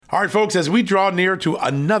All right, folks, as we draw near to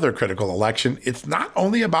another critical election, it's not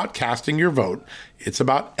only about casting your vote, it's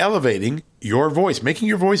about elevating your voice, making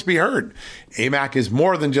your voice be heard. AMAC is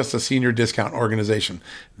more than just a senior discount organization.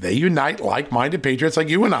 They unite like-minded patriots like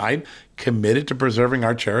you and I, committed to preserving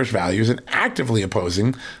our cherished values and actively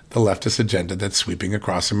opposing the leftist agenda that's sweeping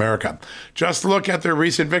across America. Just look at their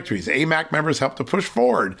recent victories. AMAC members helped to push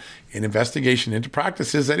forward an investigation into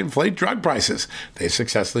practices that inflate drug prices. They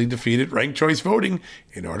successfully defeated ranked choice voting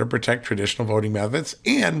in order to protect traditional voting methods,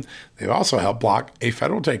 and they've also helped block a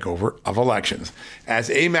federal takeover of elections. As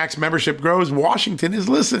AMAC's membership grows, Washington is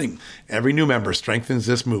listening. Every new member strengthens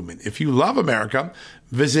this movement. If you love America,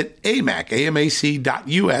 visit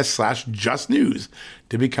amac.us/justnews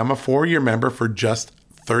to become a 4-year member for just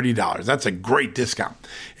 $30. That's a great discount.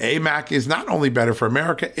 AMAC is not only better for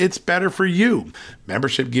America, it's better for you.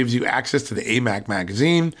 Membership gives you access to the AMAC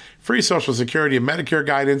magazine, free Social Security and Medicare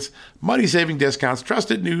guidance, money-saving discounts,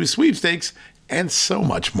 trusted news, sweepstakes, and so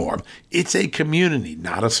much more. It's a community,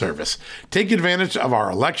 not a service. Take advantage of our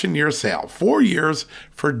election year sale, 4 years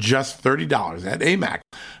for just $30 at AMAC.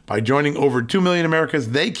 By joining over 2 million Americans,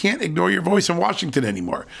 they can't ignore your voice in Washington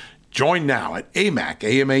anymore. Join now at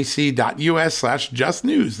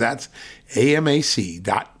amac.us/justnews. That's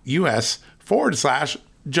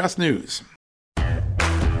amac.us/justnews.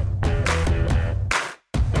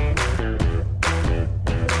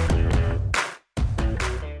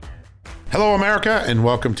 Hello, America, and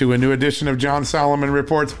welcome to a new edition of John Solomon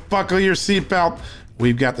Reports. Buckle your seatbelt.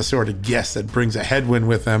 We've got the sort of guest that brings a headwind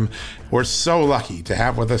with them. We're so lucky to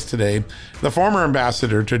have with us today the former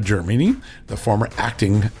ambassador to Germany, the former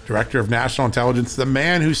acting director of national intelligence, the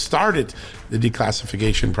man who started the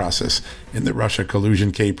declassification process in the Russia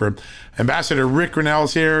collusion caper. Ambassador Rick Grenell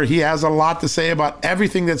is here. He has a lot to say about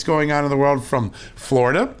everything that's going on in the world, from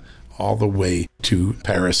Florida all the way to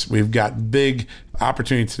Paris. We've got big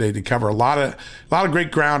opportunity today to cover a lot of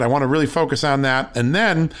great ground. I want to really focus on that. And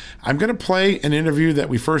then I'm going to play an interview that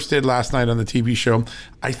we first did last night on the TV show.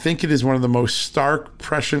 I think it is one of the most stark,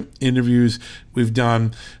 prescient interviews we've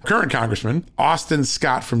done. Current Congressman Austin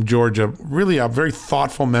Scott from Georgia, really a very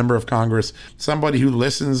thoughtful member of Congress, somebody who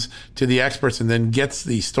listens to the experts and then gets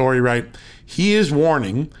the story right. He is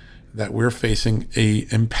warning that we're facing a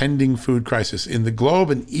impending food crisis in the globe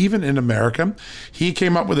and even in America. He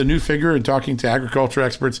came up with a new figure in talking to agriculture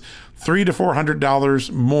experts, $300 to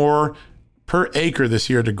 $400 more per acre this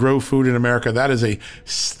year to grow food in America. That is a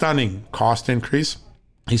stunning cost increase.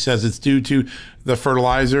 He says it's due to the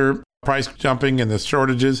fertilizer price jumping and the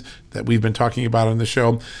shortages that we've been talking about on the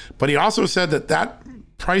show. But he also said that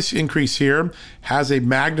price increase here has a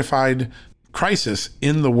magnified crisis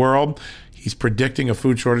in the world. He's predicting a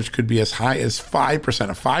food shortage could be as high as 5%,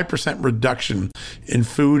 a 5% reduction in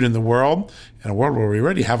food in the world, in a world where we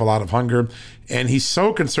already have a lot of hunger. And he's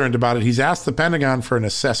so concerned about it, he's asked the Pentagon for an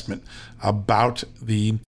assessment about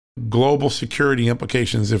the global security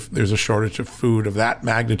implications if there's a shortage of food of that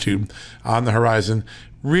magnitude on the horizon.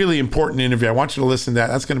 Really important interview. I want you to listen to that.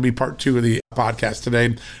 That's going to be part 2 of the podcast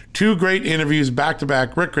today. 2 great interviews back to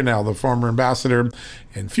back. Rick Grenell, the former ambassador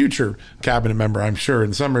and future cabinet member, I'm sure,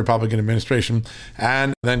 in some Republican administration,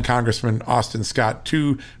 and then Congressman Austin Scott.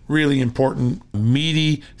 2 really important,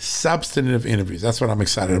 meaty, substantive interviews. That's what I'm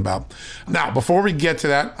excited about. Now, before we get to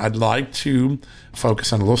that, I'd like to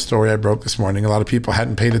focus on a little story I broke this morning. A lot of people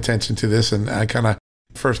hadn't paid attention to this, and I kind of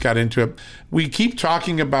first got into it. We keep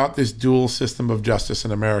talking about this dual system of justice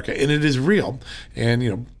in America, and it is real.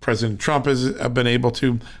 And, President Trump has been able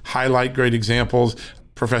to highlight great examples.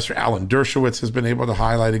 Professor Alan Dershowitz has been able to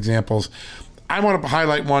highlight examples. I want to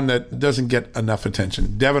highlight one that doesn't get enough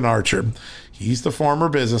attention. Devon Archer. He's the former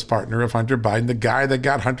business partner of Hunter Biden, the guy that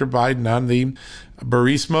got Hunter Biden on the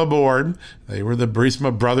Burisma board. They were the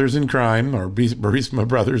Burisma brothers in crime, or Burisma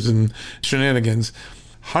brothers in shenanigans.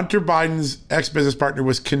 Hunter Biden's ex-business partner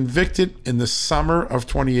was convicted in the summer of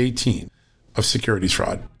 2018 of securities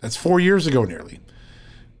fraud. That's 4 years ago nearly.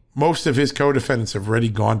 Most of his co-defendants have already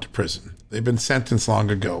gone to prison. They've been sentenced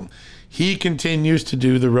long ago. He continues to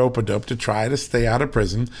do the rope-a-dope to try to stay out of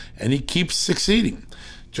prison, and he keeps succeeding.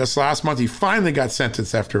 Just last month, he finally got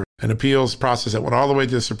sentenced after an appeals process that went all the way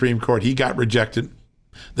to the Supreme Court. He got rejected.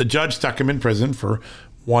 The judge stuck him in prison for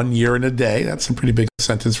 1 year and a day. That's a pretty big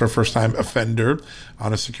sentence for a first-time offender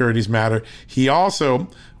on a securities matter. He also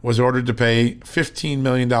was ordered to pay $15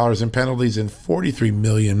 million in penalties and $43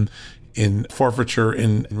 million in forfeiture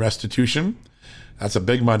and restitution. That's a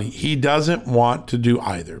big money. He doesn't want to do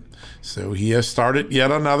either. So he has started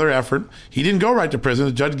yet another effort. He didn't go right to prison.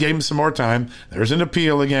 The judge gave him some more time. There's an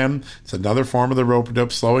appeal again. It's another form of the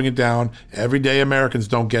rope-a-dope, slowing it down. Everyday Americans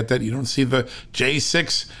don't get that. You don't see the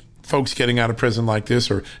J6 folks getting out of prison like this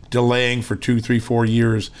or delaying for 2, 3, 4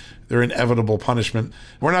 years their inevitable punishment.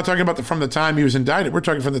 We're not talking about from the time he was indicted. We're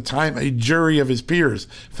talking from the time a jury of his peers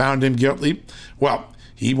found him guilty. Well,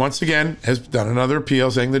 he once again has done another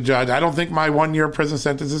appeal saying, the judge, I don't think my 1-year prison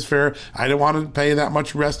sentence is fair. I don't want to pay that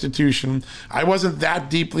much restitution. I wasn't that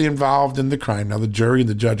deeply involved in the crime. Now, the jury and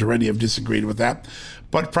the judge already have disagreed with that.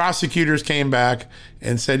 But prosecutors came back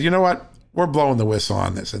and said, you know what? We're blowing the whistle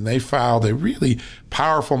on this. And they filed a really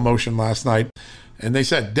powerful motion last night. And they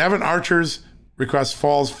said Devon Archer's request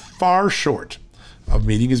falls far short of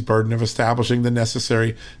meeting his burden of establishing the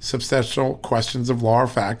necessary substantial questions of law or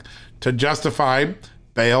fact to justify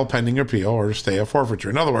bail pending appeal or stay of forfeiture.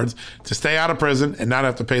 In other words, to stay out of prison and not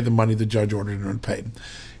have to pay the money the judge ordered him to pay.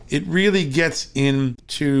 It really gets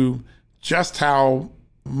into just how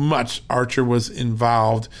much Archer was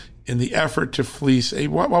involved in the effort to fleece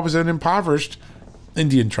what was an impoverished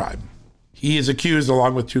Indian tribe. He is accused,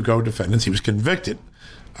 along with 2 co-defendants, he was convicted,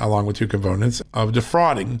 along with 2 components, of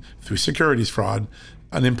defrauding through securities fraud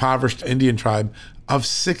an impoverished Indian tribe of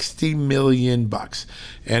 $60 million.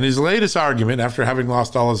 And his latest argument, after having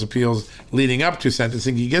lost all his appeals leading up to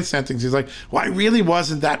sentencing, he gets sentenced. He's like, well, I really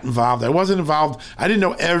wasn't that involved. I wasn't involved. I didn't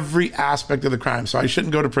know every aspect of the crime, so I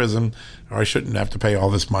shouldn't go to prison, or I shouldn't have to pay all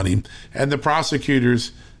this money. And the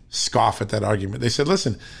prosecutors scoff at that argument. They said,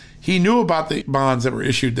 listen, he knew about the bonds that were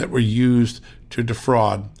issued that were used to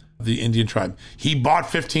defraud the Indian tribe. He bought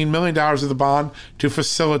 $15 million of the bond to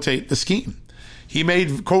facilitate the scheme. He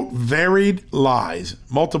made, quote, varied lies,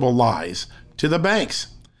 multiple lies to the banks,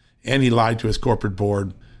 and he lied to his corporate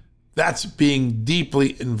board. That's being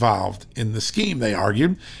deeply involved in the scheme, they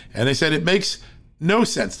argued. And they said it makes no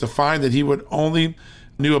sense to find that he would only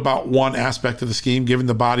knew about one aspect of the scheme, given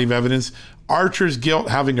the body of evidence. Archer's guilt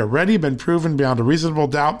having already been proven beyond a reasonable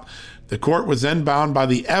doubt, the court was then bound by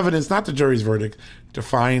the evidence, not the jury's verdict, to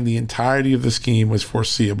find the entirety of the scheme was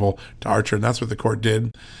foreseeable to Archer, and that's what the court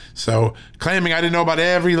did. So claiming I didn't know about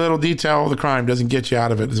every little detail of the crime doesn't get you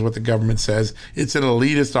out of it, is what the government says. It's an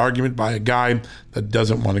elitist argument by a guy that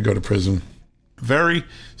doesn't want to go to prison. Very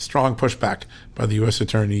strong pushback by the U.S.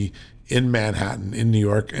 Attorney in Manhattan, in New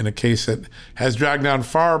York, in a case that has dragged down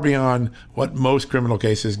far beyond what most criminal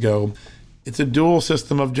cases go. It's a dual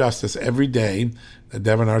system of justice. Every day that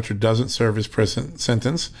Devon Archer doesn't serve his prison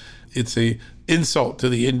sentence, it's an insult to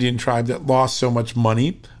the Indian tribe that lost so much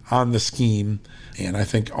money on the scheme. And I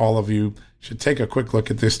think all of you should take a quick look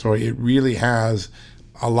at this story. It really has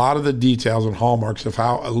a lot of the details and hallmarks of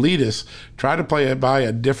how elitists try to play it by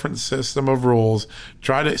a different system of rules,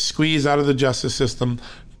 try to squeeze out of the justice system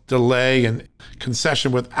delay and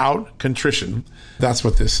concession without contrition. That's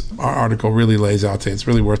what this article really lays out today. It's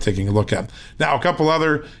really worth taking a look at. Now, a couple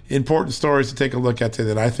other important stories to take a look at today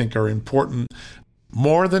that I think are important.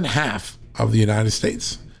 More than half of the United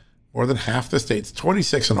States, more than half the states,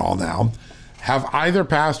 26 in all now, have either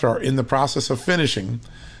passed or are in the process of finishing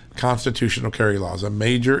constitutional carry laws, a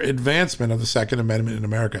major advancement of the Second Amendment in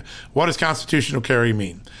America. What does constitutional carry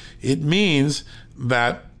mean? It means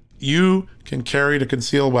that you can carry a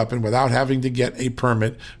concealed weapon without having to get a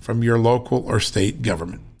permit from your local or state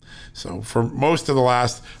government. So for most of the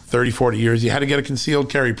last 30, 40 years, you had to get a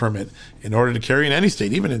concealed carry permit in order to carry in any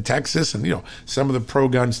state, even in Texas and, some of the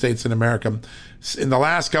pro-gun states in America. In the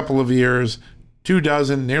last couple of years,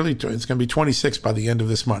 24, it's going to be 26 by the end of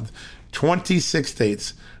this month. 26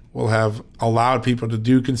 states will have allowed people to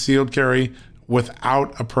do concealed carry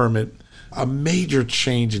without a permit. A major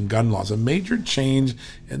change in gun laws, a major change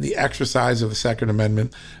in the exercise of the Second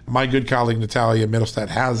Amendment. My good colleague Natalia Mittelstadt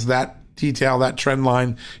has that detail, that trend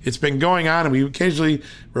line. It's been going on, and we occasionally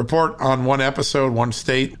report on one episode, one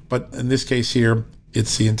state, but in this case here,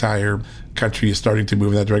 it's the entire country is starting to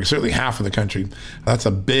move in that direction, certainly half of the country. That's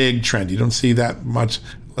a big trend. You don't see that much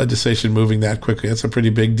legislation moving that quickly. That's a pretty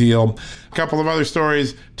big deal. A couple of other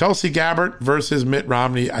stories. Tulsi Gabbard versus Mitt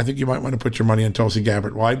Romney. I think you might want to put your money on Tulsi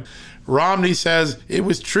Gabbard. Why? Romney says it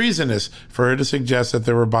was treasonous for her to suggest that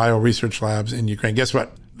there were bio-research labs in Ukraine. Guess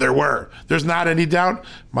what? There were. There's not any doubt.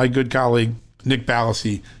 My good colleague, Nick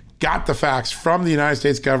Ballasy, got the facts from the United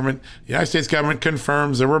States government. The United States government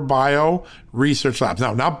confirms there were bio-research labs.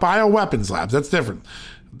 Now, not bioweapons labs. That's different.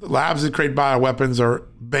 Labs that create bioweapons are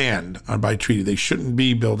banned by treaty. They shouldn't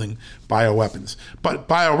be building bioweapons. But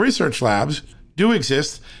bio-research labs do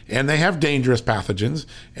exist, and they have dangerous pathogens.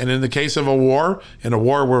 And in the case of a war, in a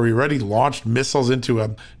war where we already launched missiles into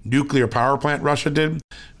a nuclear power plant, Russia did,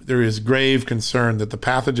 there is grave concern that the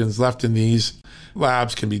pathogens left in these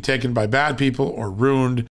labs can be taken by bad people or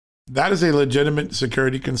ruined. That is a legitimate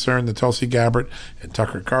security concern that Tulsi Gabbard and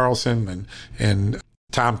Tucker Carlson and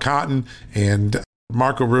Tom Cotton and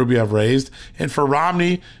Marco Rubio have raised, and for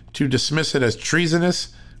Romney to dismiss it as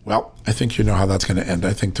treasonous, well, I think you know how that's going to end.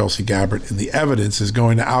 I think Tulsi Gabbard and the evidence is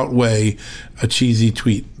going to outweigh a cheesy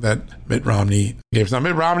tweet that Mitt Romney gave. Now,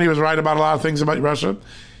 Mitt Romney was right about a lot of things about Russia.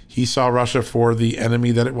 He saw Russia for the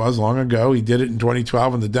enemy that it was long ago. He did it in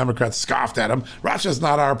 2012 when the Democrats scoffed at him. Russia's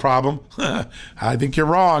not our problem. I think you're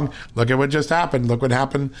wrong. Look at what just happened. Look what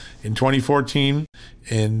happened in 2014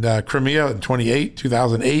 in Crimea, in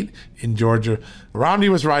 2008 in Georgia. Romney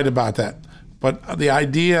was right about that. But the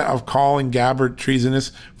idea of calling Gabbard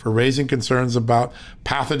treasonous for raising concerns about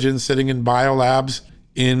pathogens sitting in biolabs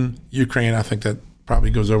in Ukraine, I think that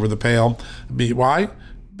probably goes over the pale. Why?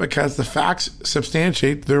 Because the facts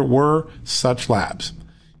substantiate there were such labs.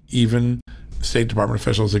 Even State Department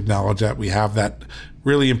officials acknowledge that. We have that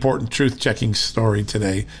really important truth-checking story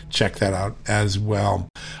today. Check that out as well.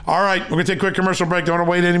 All right, we're going to take a quick commercial break. Don't want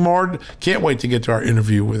to wait anymore. Can't wait to get to our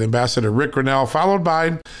interview with Ambassador Rick Grenell, followed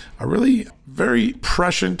by a really very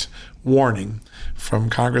prescient warning from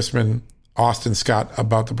Congressman Austin Scott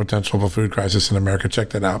about the potential of a food crisis in America. Check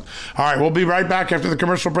that out. All right, we'll be right back after the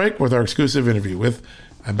commercial break with our exclusive interview with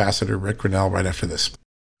Ambassador Rick Grenell right after this.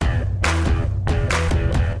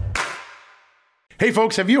 Hey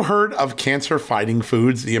folks, have you heard of cancer-fighting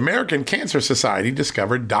foods? The American Cancer Society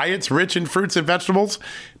discovered diets rich in fruits and vegetables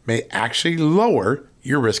may actually lower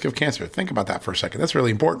your risk of cancer. Think about that for a second. That's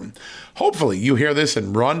really important. Hopefully you hear this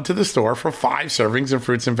and run to the store for 5 servings of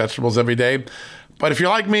fruits and vegetables every day. But if you're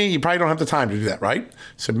like me, you probably don't have the time to do that, right?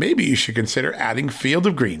 So maybe you should consider adding Field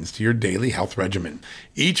of Greens to your daily health regimen.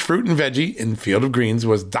 Each fruit and veggie in Field of Greens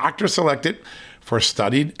was doctor selected for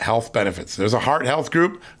studied health benefits. There's a heart health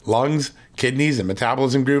group, lungs, kidneys, and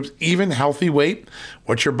metabolism groups, even healthy weight.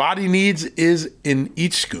 What your body needs is in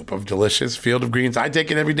each scoop of delicious Field of Greens. I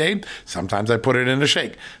take it every day. Sometimes I put it in a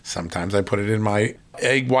shake. Sometimes I put it in my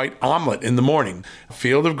egg white omelet in the morning.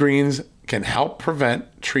 Field of Greens can help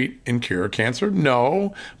prevent, treat, and cure cancer?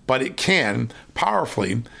 No, but it can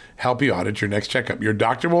powerfully help you out at your next checkup. Your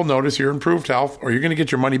doctor will notice your improved health, or you're going to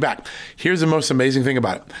get your money back. Here's the most amazing thing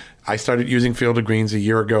about it. I started using Field of Greens a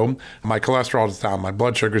year ago. My cholesterol is down, my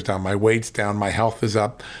blood sugar's down, my weight's down, my health is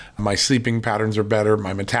up, my sleeping patterns are better,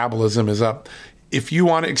 my metabolism is up. If you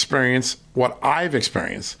want to experience what I've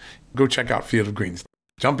experienced, go check out Field of Greens.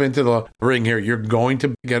 Jump into the ring here. You're going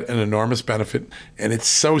to get an enormous benefit. And it's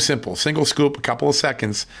so simple. Single scoop, a couple of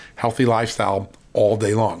seconds, healthy lifestyle all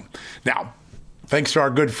day long. Now, thanks to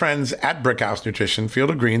our good friends at Brickhouse Nutrition,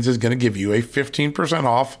 Field of Greens is going to give you a 15%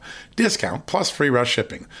 off discount plus free rush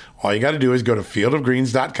shipping. All you got to do is go to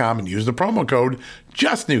fieldofgreens.com and use the promo code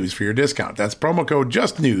JUSTNEWS for your discount. That's promo code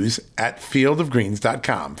JUSTNEWS at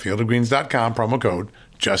fieldofgreens.com. Fieldofgreens.com, promo code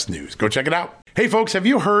JUSTNEWS. Go check it out. Hey folks, have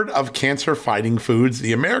you heard of cancer-fighting foods?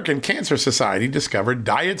 The American Cancer Society discovered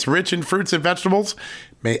diets rich in fruits and vegetables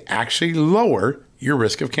may actually lower your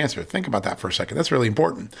risk of cancer. Think about that for a second. That's really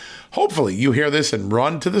important. Hopefully you hear this and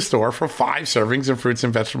run to the store for 5 servings of fruits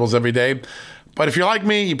and vegetables every day. But if you're like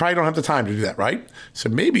me, you probably don't have the time to do that, right? So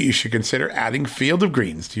maybe you should consider adding Field of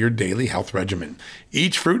Greens to your daily health regimen.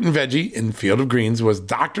 Each fruit and veggie in Field of Greens was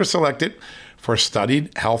doctor selected for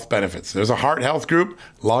studied health benefits. There's a heart health group,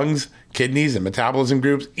 lungs, kidneys, and metabolism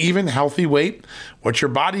groups, even healthy weight. What your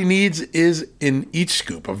body needs is in each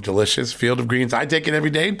scoop of delicious Field of Greens. I take it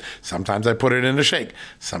every day. Sometimes I put it in a shake.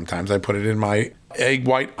 Sometimes I put it in my egg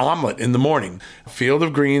white omelet in the morning. Field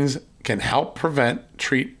of Greens can help prevent,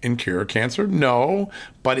 treat, and cure cancer? No,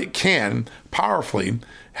 but it can powerfully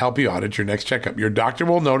help you out at your next checkup. Your doctor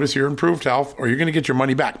will notice your improved health, or you're going to get your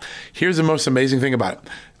money back. Here's the most amazing thing about it.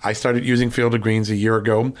 I started using Field of Greens a year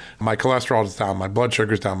ago. My cholesterol is down, my blood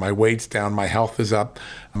sugar's down, my weight's down, my health is up,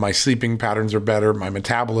 my sleeping patterns are better, my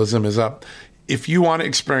metabolism is up. If you want to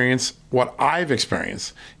experience what I've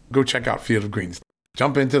experienced, go check out Field of Greens.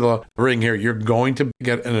 Jump into the ring here. You're going to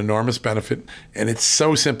get an enormous benefit. And it's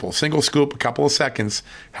so simple. Single scoop, a couple of seconds,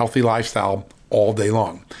 healthy lifestyle all day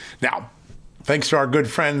long. Now, thanks to our good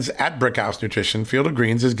friends at Brickhouse Nutrition, Field of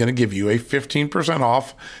Greens is going to give you a 15%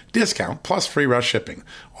 off discount plus free rush shipping.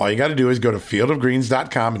 All you got to do is go to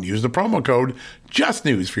fieldofgreens.com and use the promo code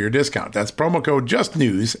JUSTNEWS for your discount. That's promo code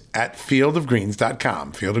JUSTNEWS at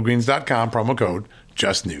fieldofgreens.com. Fieldofgreens.com, promo code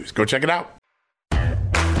JUSTNEWS. Go check it out.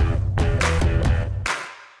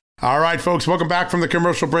 All right, folks, welcome back from the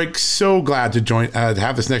commercial break. So glad to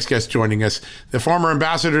have this next guest joining us, the former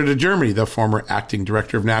ambassador to Germany, the former acting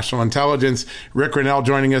director of national intelligence, Rick Grenell,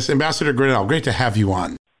 joining us. Ambassador Grenell, great to have you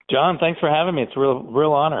on. John, thanks for having me. It's a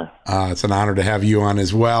real honor. It's an honor to have you on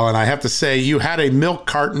as well. And I have to say, you had a milk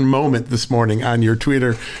carton moment this morning on your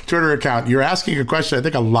Twitter account. You're asking a question I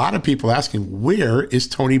think a lot of people asking, where is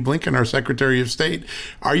Tony Blinken, our Secretary of State?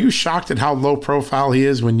 Are you shocked at how low profile he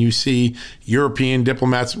is when you see European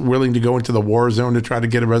diplomats willing to go into the war zone to try to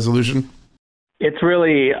get a resolution? It's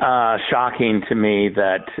really shocking to me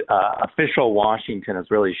that official Washington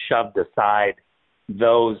has really shoved aside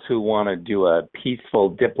those who want to do a peaceful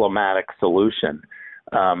diplomatic solution.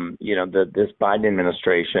 This Biden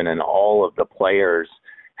administration and all of the players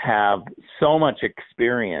have so much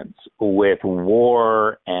experience with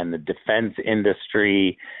war and the defense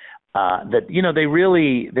industry that they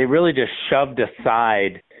really just shoved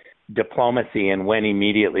aside diplomacy and went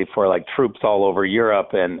immediately for like troops all over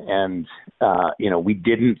Europe and we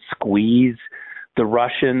didn't squeeze the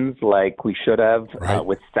Russians like we should have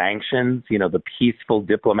with sanctions, the peaceful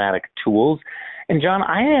diplomatic tools. And John,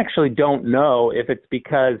 I actually don't know if it's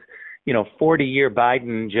because 40-year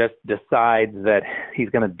Biden just decides that he's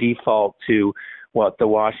going to default to what the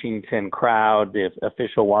Washington crowd, the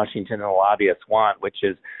official Washington and the lobbyists want, which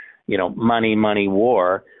is, money, money,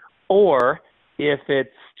 war, or if it's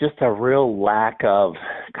just a real lack of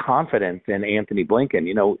confidence in Anthony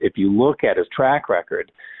Blinken. If you look at his track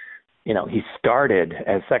record, he started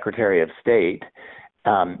as Secretary of State,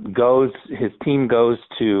 his team goes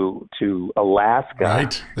to Alaska,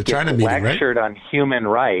 right? The China meeting, lectured on human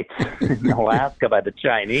rights in Alaska by the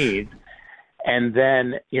Chinese, and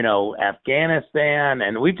then, Afghanistan,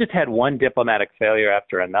 and we've just had one diplomatic failure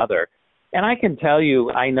after another. And I can tell you,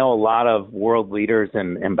 I know a lot of world leaders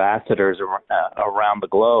and ambassadors around the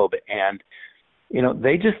globe, and,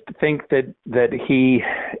 they just think that he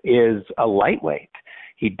is a lightweight.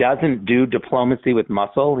 He doesn't do diplomacy with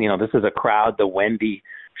muscle. This is a crowd, the Wendy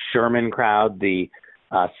Sherman crowd, the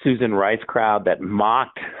Susan Rice crowd that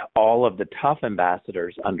mocked all of the tough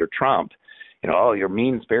ambassadors under Trump. Oh, you're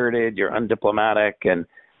mean-spirited, you're undiplomatic. And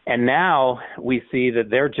now we see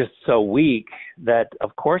that they're just so weak that,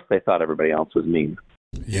 of course, they thought everybody else was mean.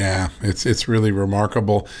 Yeah, it's really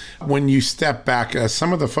remarkable. When you step back,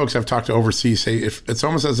 some of the folks I've talked to overseas say it's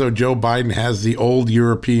almost as though Joe Biden has the old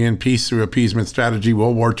European peace through appeasement strategy,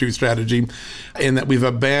 World War II strategy, and that we've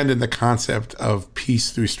abandoned the concept of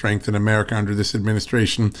peace through strength in America under this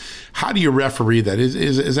administration. How do you referee that?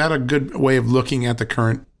 Is that a good way of looking at the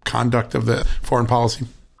current conduct of the foreign policy?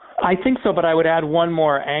 I think so, but I would add one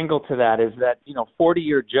more angle to that is that,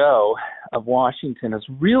 40-year Joe of Washington has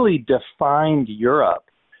really defined Europe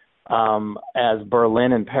as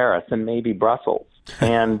Berlin and Paris and maybe Brussels.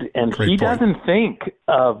 And he doesn't think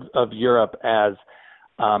of Europe as,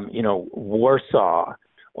 Warsaw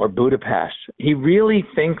or Budapest. He really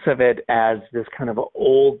thinks of it as this kind of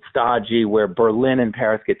old stodgy where Berlin and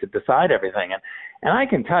Paris get to decide everything. And I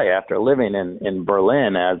can tell you, after living in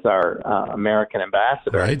Berlin as our American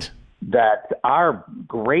ambassador, right, that our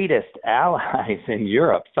greatest allies in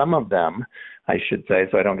Europe, some of them, I should say,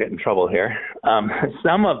 so I don't get in trouble here,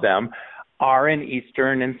 some of them are in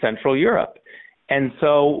Eastern and Central Europe. And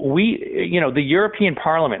so the European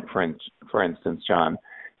Parliament, for instance, John,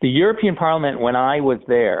 the European Parliament, when I was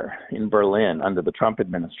there in Berlin under the Trump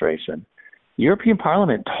administration, the European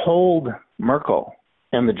Parliament told Merkel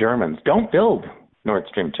and the Germans, don't build Nord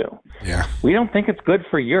Stream 2. Yeah. We don't think it's good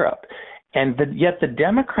for Europe. And yet the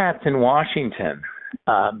Democrats in Washington,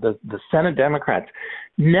 the Senate Democrats,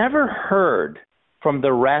 never heard from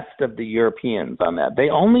the rest of the Europeans on that. They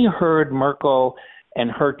only heard Merkel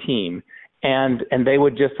and her team, and they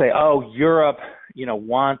would just say, oh, Europe,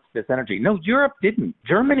 wants this energy. No, Europe didn't.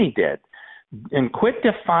 Germany did. And quit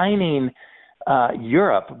defining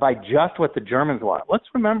Europe by just what the Germans want. Let's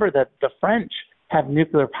remember that the French have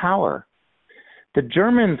nuclear power. The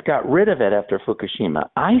Germans got rid of it after Fukushima.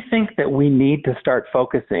 I think that we need to start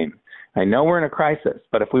focusing. I know we're in a crisis,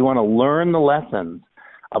 but if we want to learn the lessons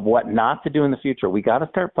of what not to do in the future, we got to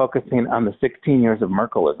start focusing on the 16 years of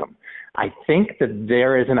Merkelism. I think that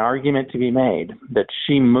there is an argument to be made that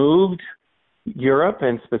she moved Europe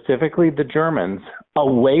and specifically the Germans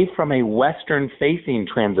away from a Western-facing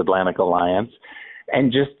transatlantic alliance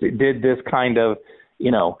and just did this kind of,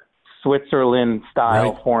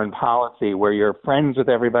 Switzerland-style foreign policy where you're friends with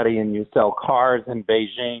everybody and you sell cars in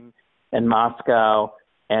Beijing and Moscow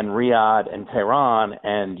and Riyadh and Tehran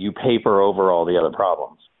and you paper over all the other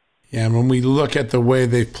problems. Yeah, and when we look at the way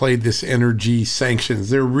they've played this energy sanctions,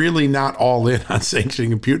 they're really not all in on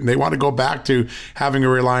sanctioning Putin. They want to go back to having a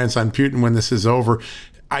reliance on Putin when this is over.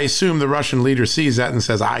 I assume the Russian leader sees that and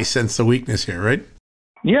says, I sense the weakness here, right?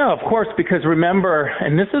 Yeah, of course, because remember,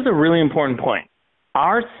 and this is a really important point,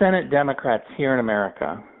 our Senate Democrats here in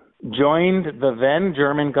America joined the then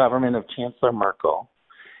German government of Chancellor Merkel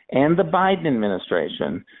and the Biden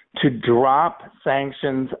administration to drop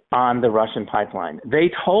sanctions on the Russian pipeline.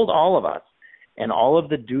 They told all of us, and all of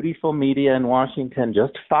the dutiful media in Washington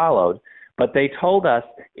just followed, but they told us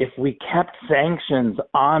if we kept sanctions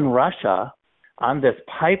on Russia, on this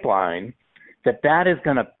pipeline, that is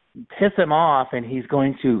going to piss him off and he's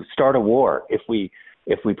going to start a war if we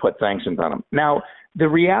put sanctions on him. Now, the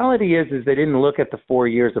reality is they didn't look at the 4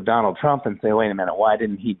 years of Donald Trump and say, wait a minute, why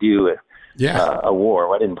didn't he do a war?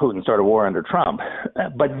 Why didn't Putin start a war under Trump?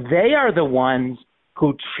 But they are the ones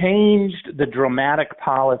who changed the dramatic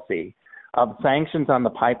policy of sanctions on the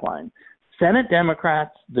pipeline. Senate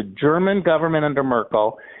Democrats, the German government under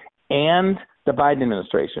Merkel, and the Biden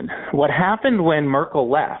administration. What happened when Merkel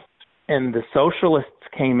left and the socialists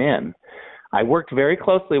came in, I worked very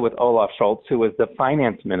closely with Olaf Scholz, who was the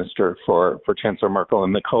finance minister for Chancellor Merkel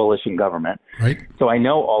in the coalition government. Right. So I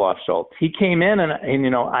know Olaf Scholz. He came in, and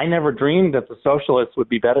I never dreamed that the socialists would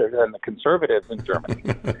be better than the conservatives in Germany.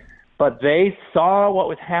 But they saw what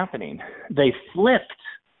was happening. They flipped.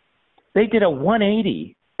 They did a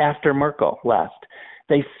 180 after Merkel left.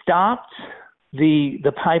 They stopped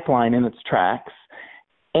the pipeline in its tracks,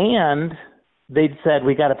 and they'd said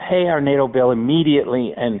we got to pay our NATO bill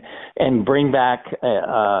immediately and bring back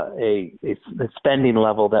a spending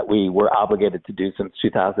level that we were obligated to do since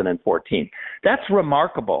 2014. That's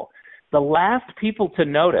remarkable. The last people to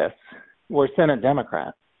notice were Senate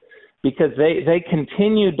Democrats because they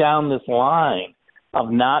continued down this line of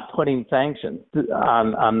not putting sanctions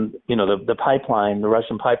on the pipeline, the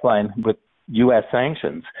Russian pipeline with U.S.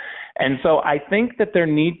 sanctions. And so I think that there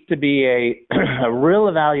needs to be a real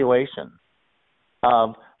evaluation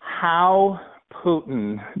of how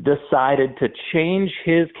Putin decided to change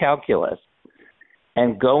his calculus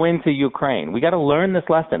and go into Ukraine. We got to learn this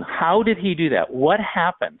lesson. How did he do that? What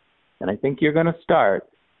happened? And I think you're going to start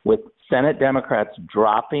with Senate Democrats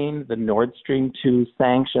dropping the Nord Stream 2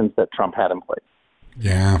 sanctions that Trump had in place.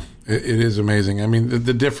 Yeah, it is amazing. I mean,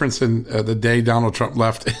 the difference in the day Donald Trump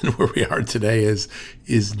left and where we are today is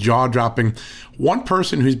jaw-dropping. One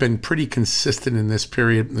person who's been pretty consistent in this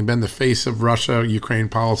period and been the face of Russia-Ukraine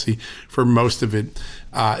policy for most of it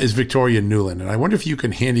is Victoria Nuland. And I wonder if you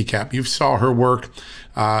can handicap. You saw her work,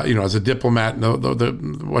 as a diplomat,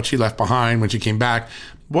 what she left behind when she came back.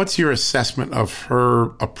 What's your assessment of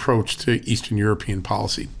her approach to Eastern European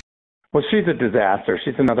policy? Well, she's a disaster.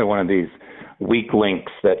 She's another one of these weak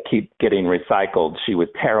links that keep getting recycled. She was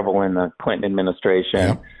terrible in the Clinton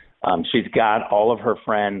administration. Yeah. She's got all of her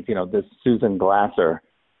friends, this Susan Glasser,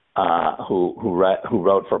 who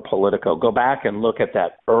wrote for Politico. Go back and look at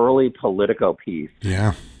that early Politico piece.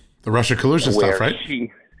 Yeah, the Russia collusion stuff, right?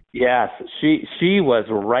 She was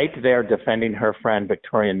right there defending her friend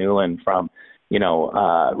Victoria Nuland from,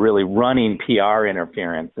 really running PR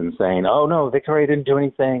interference and saying, oh no, Victoria didn't do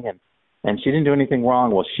anything, and she didn't do anything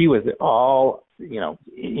wrong. Well, she was all,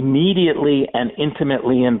 immediately and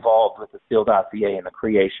intimately involved with the Steele dossier and the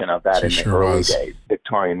creation of that in the early days.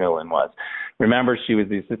 Victoria Nuland was. Remember, she was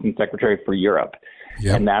the Assistant Secretary for Europe,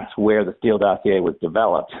 and that's where the Steele dossier was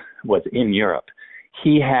developed, was in Europe.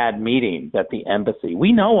 He had meetings at the embassy.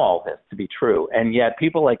 We know all this to be true, and yet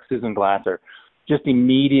people like Susan Glasser just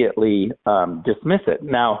immediately dismiss it.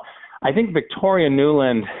 Now, I think Victoria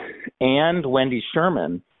Nuland and Wendy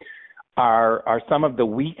Sherman are some of the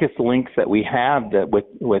weakest links that we have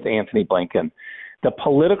with Antony Blinken. The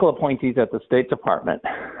political appointees at the State Department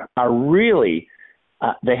are really,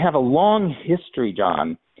 they have a long history,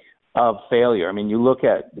 John, of failure. I mean, you look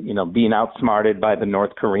at, being outsmarted by the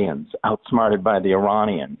North Koreans, outsmarted by the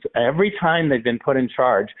Iranians. Every time they've been put in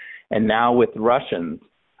charge, and now with Russians,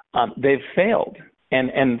 they've failed.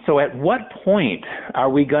 And so at what point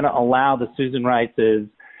are we going to allow the Susan Rices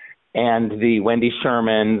and the Wendy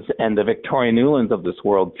Shermans and the Victoria Nulands of this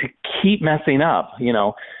world to keep messing up?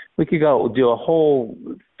 We could go do a whole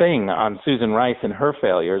thing on Susan Rice and her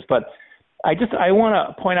failures, but I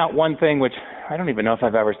want to point out one thing, which I don't even know if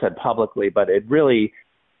I've ever said publicly, but it really,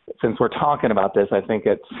 since we're talking about this, I think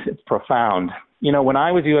it's profound. When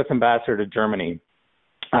I was U.S. ambassador to Germany,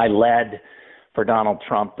 I led for Donald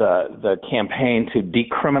Trump the campaign to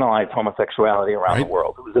decriminalize homosexuality around the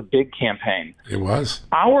world. It was a big campaign. It was.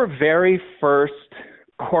 Our very first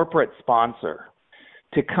corporate sponsor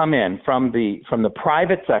to come in from the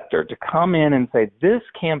private sector to come in and say this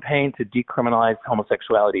campaign to decriminalize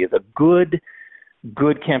homosexuality is a good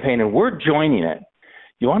campaign, and we're joining it.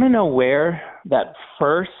 You want to know where that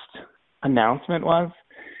first announcement was?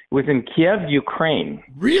 It was in Kiev, Ukraine.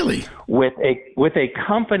 Really? With a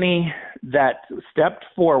company that stepped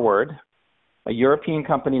forward, a European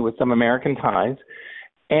company with some American ties,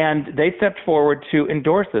 And they stepped forward to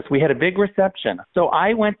endorse this. We had a big reception. So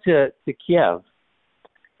I went to Kiev,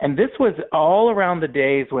 and this was all around the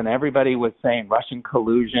days when everybody was saying Russian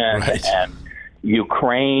collusion and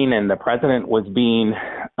Ukraine, and the president was being,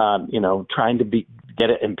 trying to get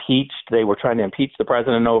it impeached. They were trying to impeach the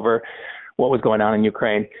president over what was going on in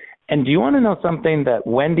Ukraine. And do you want to know something? That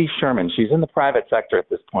Wendy Sherman, she's in the private sector at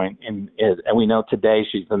this point, and we know today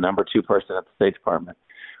she's the number 2 person at the State Department.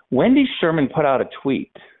 Wendy Sherman put out a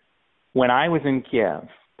tweet when I was in Kiev,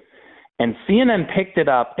 and CNN picked it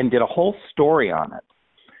up and did a whole story on it.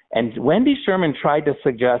 And Wendy Sherman tried to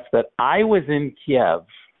suggest that I was in Kiev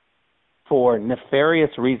for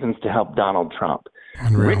nefarious reasons to help Donald Trump.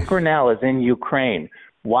 Unreal. Rick Grenell is in Ukraine.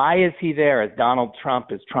 Why is he there as Donald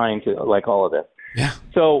Trump is trying to, like all of this? Yeah.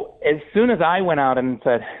 So as soon as I went out and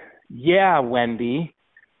said, yeah, Wendy,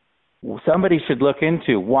 somebody should look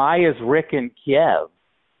into why is Rick in Kiev?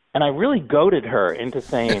 And I really goaded her into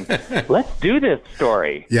saying, let's do this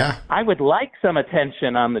story. Yeah. I would like some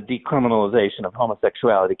attention on the decriminalization of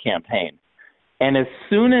homosexuality campaign. And as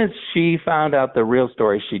soon as she found out the real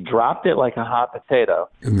story, she dropped it like a hot potato.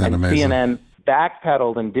 Isn't that amazing? CNN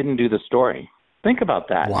backpedaled and didn't do the story. Think about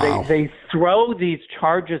that. Wow. They throw these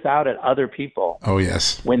charges out at other people. Oh,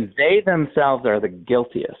 yes. When they themselves are the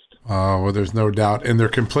guiltiest. Oh, well, there's no doubt. And their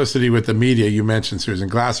complicity with the media, you mentioned Susan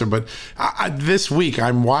Glasser. But this week,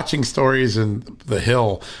 I'm watching stories in The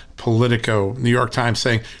Hill, Politico, New York Times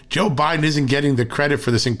saying Joe Biden isn't getting the credit for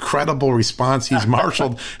this incredible response he's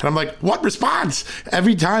marshaled. And I'm like, what response?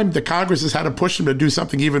 Every time the Congress has had to push him to do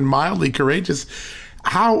something even mildly courageous.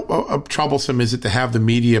 How troublesome is it to have the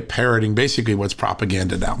media parroting basically what's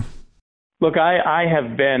propaganda now? Look, I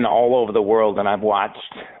have been all over the world, and I've watched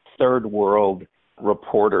third world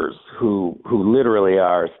reporters who literally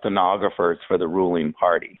are stenographers for the ruling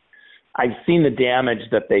party. I've seen the damage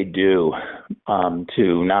that they do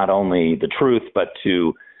to not only the truth, but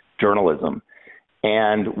to journalism.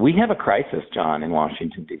 And we have a crisis, John, in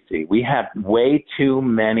Washington, D.C. We have way too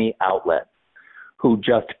many outlets who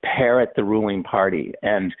just parrot the ruling party.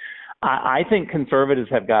 And I think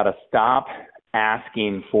conservatives have got to stop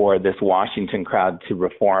asking for this Washington crowd to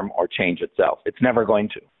reform or change itself. It's never going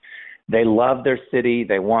to. They love their city.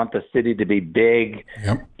 They want the city to be big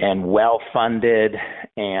and well-funded.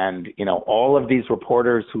 And, all of these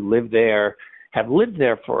reporters who live there have lived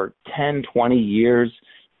there for 10, 20 years.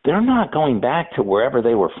 They're not going back to wherever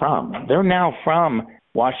they were from. They're now from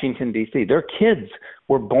Washington, D.C. Their kids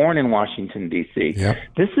were born in Washington, D.C. Yep.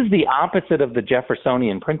 This is the opposite of the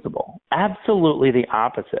Jeffersonian principle. Absolutely the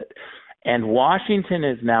opposite. And Washington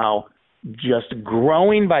is now just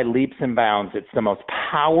growing by leaps and bounds. It's the most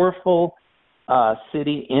powerful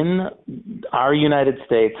city in our United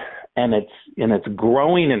States, and it's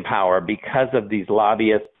growing in power because of these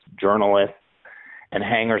lobbyists, journalists, and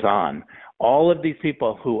hangers-on. All of these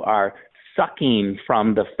people who are sucking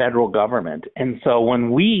from the federal government. And so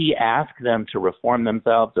when we ask them to reform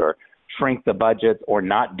themselves or shrink the budget or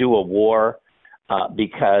not do a war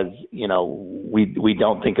because, we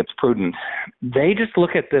don't think it's prudent, they just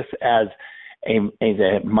look at this as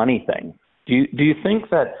a money thing. Do you think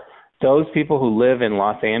that those people who live in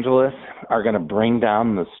Los Angeles are going to bring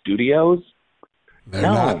down the studios? They're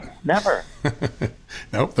not. Never.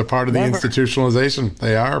 Nope, they're part of the institutionalization.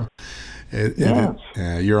 They are.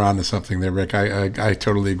 You're on to something there, Rick. I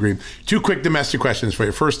totally agree. 2 quick domestic questions for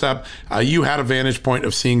you. First up, you had a vantage point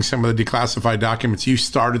of seeing some of the declassified documents. You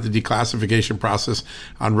started the declassification process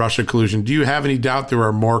on Russia collusion. Do you have any doubt there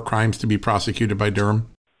are more crimes to be prosecuted by Durham?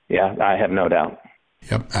 Yeah, I have no doubt.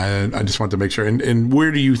 Yep. I just want to make sure. And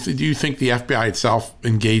where do you think the FBI itself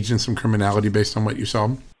engaged in some criminality based on what you saw?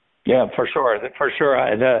 Yeah, for sure.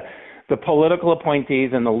 The political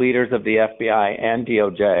appointees and the leaders of the FBI and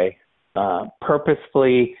DOJ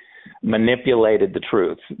purposefully manipulated the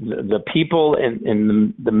truth. The people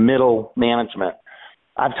in the middle management,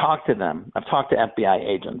 I've talked to them. I've talked to FBI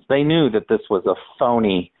agents. They knew that this was a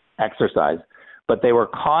phony exercise, but they were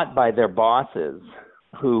caught by their bosses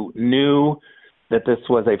who knew that this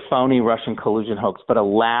was a phony Russian collusion hoax, but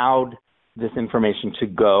allowed this information to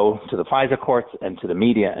go to the FISA courts and to the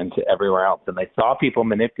media and to everywhere else. And they saw people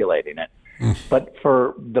manipulating it. But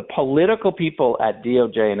for the political people at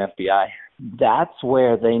DOJ and FBI, that's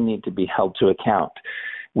where they need to be held to account.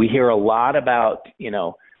 We hear a lot about,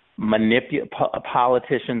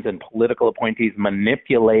 politicians and political appointees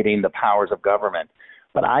manipulating the powers of government.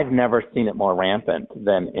 But I've never seen it more rampant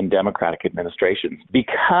than in Democratic administrations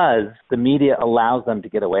because the media allows them to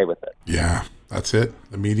get away with it. Yeah. That's it.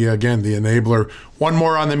 The media, again, the enabler. One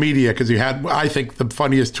more on the media, because you had, I think, the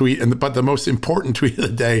funniest tweet, but the most important tweet of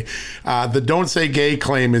the day. The "Don't Say Gay"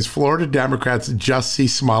 claim is Florida Democrats' Jussie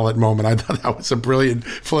Smollett moment. I thought that was a brilliant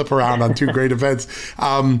flip around on two great events.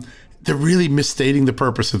 They're really misstating the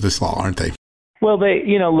purpose of this law, aren't they? Well,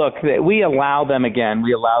 look, we allow them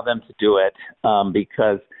to do it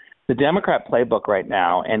because the Democrat playbook right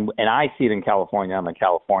now, and I see it in California. I'm a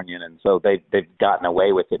Californian, and so they've gotten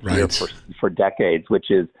away with it here for decades, which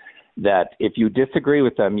is that if you disagree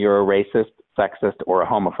with them, you're a racist, sexist, or a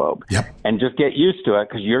homophobe. Yep. And just get used to it,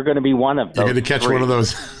 because you're going to be one of those. You're going to catch one of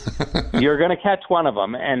those. You're going to catch one of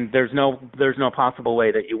them, and there's no possible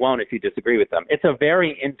way that you won't if you disagree with them. It's a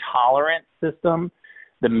very intolerant system.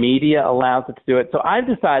 The media allows it to do it. So I've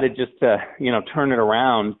decided just to, turn it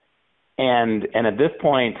around. And at this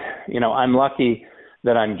point, I'm lucky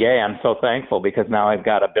that I'm gay. I'm so thankful, because now I've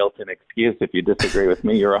got a built-in excuse. If you disagree with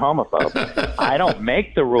me, you're a homophobe. I don't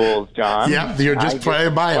make the rules, John. Yeah, you're just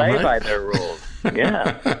playing by them, right? Play by their rules.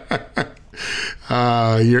 Yeah.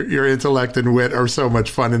 Your intellect and wit are so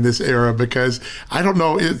much fun in this era, because I don't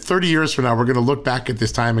know, 30 years from now, we're going to look back at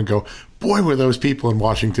this time and go, boy, were those people in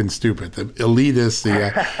Washington stupid, the elitists,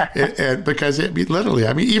 because literally,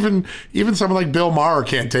 even someone like Bill Maher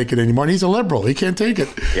can't take it anymore, and he's a liberal. He can't take it.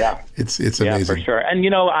 Yeah. It's amazing. Yeah, for sure. And,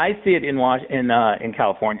 I see it in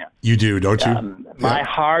California. You do, don't you? My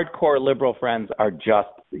hardcore liberal friends are just,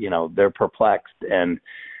 they're perplexed, and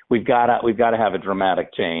we've got to have a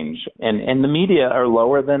dramatic change. And the media are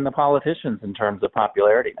lower than the politicians in terms of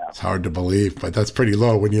popularity now. It's hard to believe, but that's pretty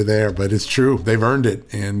low when you're there. But it's true. They've earned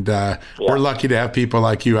it. And we're lucky to have people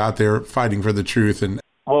like you out there fighting for the truth.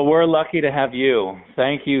 Well, we're lucky to have you.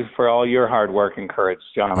 Thank you for all your hard work and courage,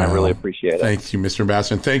 John. I really appreciate it. Thank you, Mr.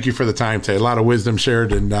 Ambassador. And thank you for the time today. A lot of wisdom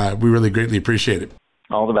shared, and we really greatly appreciate it.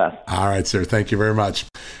 All the best. All right, sir. Thank you very much.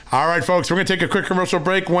 All right, folks, we're going to take a quick commercial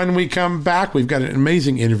break. When we come back, we've got an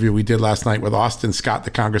amazing interview we did last night with Austin Scott,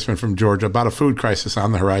 the congressman from Georgia, about a food crisis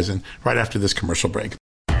on the horizon, right after this commercial break.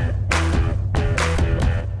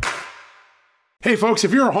 Hey, folks,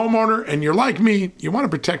 if you're a homeowner and you're like me, you want to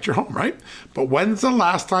protect your home, right? But when's the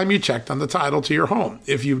last time you checked on the title to your home?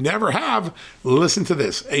 If you never have, listen to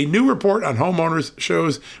this. A new report on homeowners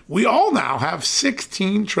shows we all now have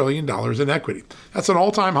 $16 trillion in equity. That's an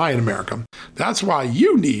all-time high in America. That's why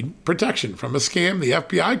you need protection from a scam the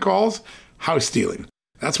FBI calls house stealing.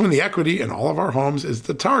 That's when the equity in all of our homes is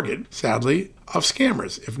the target, sadly, of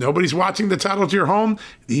scammers. If nobody's watching the title to your home,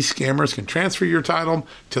 these scammers can transfer your title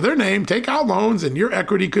to their name, take out loans, and your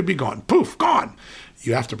equity could be gone. Poof, gone.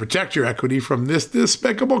 You have to protect your equity from this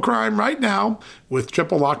despicable crime right now with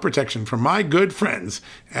triple lock protection from my good friends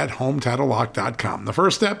at HomeTitleLock.com. The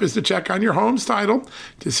first step is to check on your home's title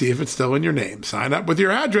to see if it's still in your name. Sign up with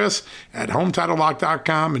your address at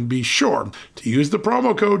HomeTitleLock.com and be sure to use the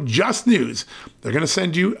promo code JUSTNEWS. They're going to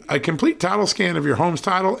send you a complete title scan of your home's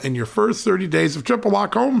title and your first 30 days of triple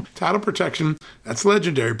lock home title protection. That's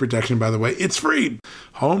legendary protection, by the way. It's free.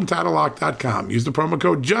 HomeTitleLock.com. Use the promo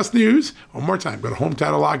code JUSTNEWS. One more time, go to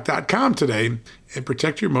HomeTitleLock.com today and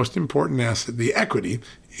protect your most important asset, the equity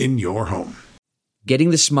in your home. Getting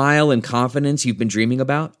the smile and confidence you've been dreaming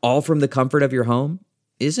about, all from the comfort of your home,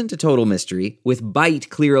 isn't a total mystery with Byte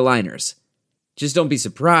clear aligners. Just don't be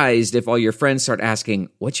surprised if all your friends start asking,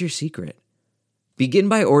 "What's your secret?" Begin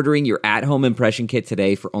by ordering your at-home impression kit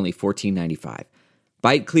today for only $14.95.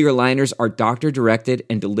 Byte clear aligners are doctor-directed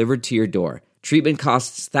and delivered to your door. Treatment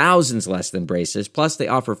costs thousands less than braces, plus they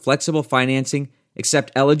offer flexible financing,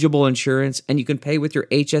 accept eligible insurance, and you can pay with your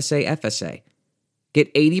HSA FSA.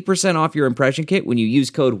 Get 80% off your impression kit when you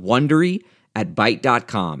use code WONDERY at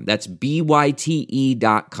Byte.com. That's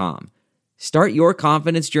BYTE.com. Start your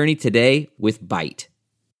confidence journey today with Byte.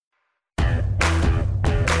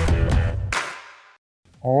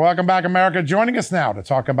 Welcome back, America. Joining us now to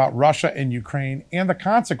talk about Russia and Ukraine and the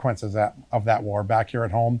consequences of that war back here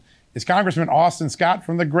at home is Congressman Austin Scott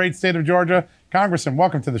from the great state of Georgia. Congressman,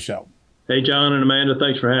 welcome to the show. Hey, John and Amanda,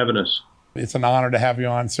 thanks for having us. It's an honor to have you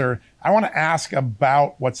on, sir. I want to ask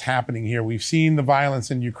about what's happening here. We've seen the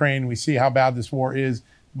violence in Ukraine. We see how bad this war is.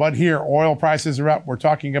 But here, oil prices are up. We're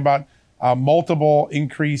talking about a multiple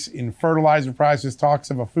increase in fertilizer prices,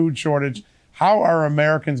 talks of a food shortage. How are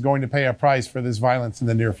Americans going to pay a price for this violence in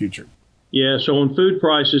the near future? Yeah, so on food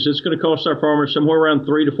prices, it's going to cost our farmers somewhere around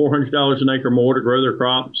 $300 to $400 an acre more to grow their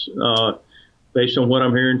crops. Based on what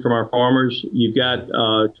I'm hearing from our farmers, you've got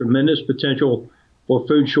tremendous potential for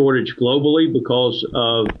food shortage globally because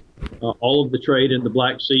of all of the trade in the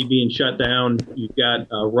Black Sea being shut down. You've got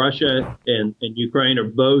Russia and Ukraine are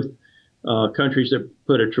both countries that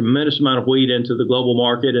put a tremendous amount of wheat into the global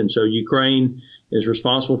market. And so Ukraine is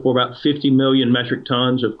responsible for about 50 million metric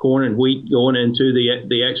tons of corn and wheat going into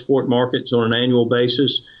the export markets on an annual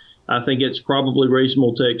basis. I think it's probably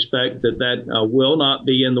reasonable to expect that will not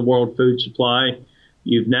be in the world food supply.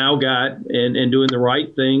 You've now got, and doing the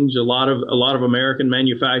right things, a lot of American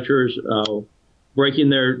manufacturers breaking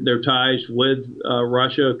their ties with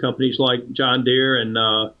Russia. Companies like John Deere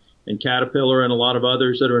and Caterpillar and a lot of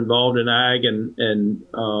others that are involved in ag and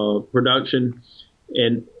production,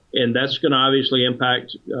 and that's going to obviously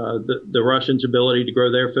impact the Russians' ability to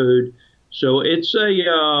grow their food. So it's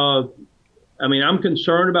I'm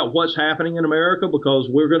concerned about what's happening in America because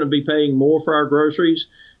we're going to be paying more for our groceries.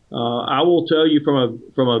 I will tell you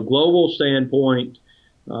from a global standpoint,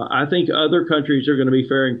 I think other countries are going to be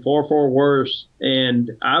faring far, far worse.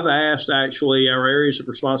 And I've asked actually our areas of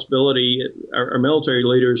responsibility, our military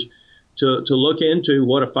leaders, to look into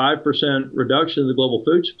what a 5% reduction in the global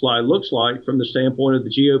food supply looks like from the standpoint of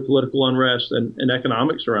the geopolitical unrest and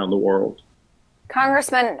economics around the world.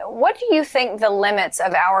 Congressman, what do you think the limits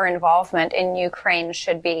of our involvement in Ukraine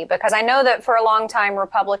should be? Because I know that for a long time,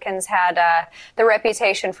 Republicans had the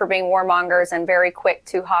reputation for being warmongers and very quick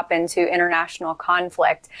to hop into international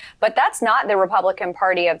conflict. But that's not the Republican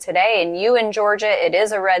Party of today. And you in Georgia, it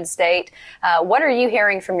is a red state. What are you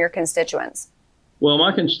hearing from your constituents? Well,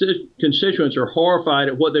 my constituents are horrified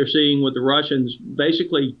at what they're seeing with the Russians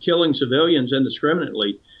basically killing civilians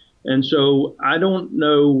indiscriminately. And so I don't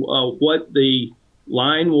know what the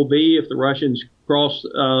line will be if the Russians cross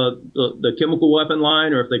the chemical weapon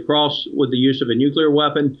line or if they cross with the use of a nuclear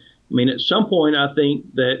weapon. I mean, at some point, I think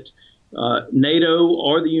that NATO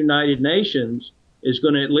or the United Nations is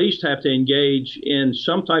going to at least have to engage in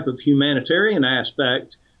some type of humanitarian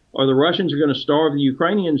aspect, or the Russians are going to starve the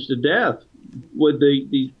Ukrainians to death with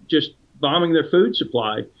the just bombing their food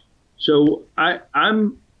supply. So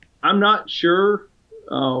I'm not sure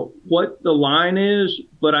what the line is,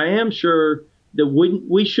 but I am sure that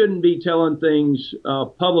we shouldn't be telling things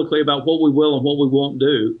publicly about what we will and what we won't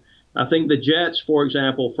do. I think the jets, for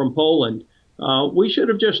example, from Poland, we should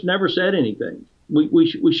have just never said anything.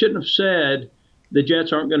 We shouldn't have said the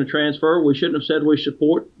jets aren't going to transfer. We shouldn't have said we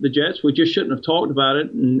support the jets. We just shouldn't have talked about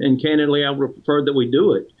it. And candidly, I would have preferred that we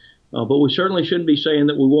do it. But we certainly shouldn't be saying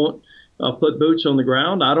that we won't put boots on the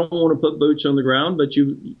ground. I don't want to put boots on the ground, but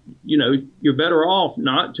you're better off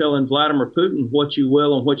not telling Vladimir Putin what you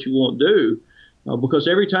will and what you won't do, because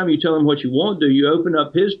every time you tell him what you won't do, you open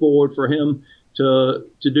up his board for him to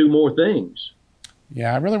do more things.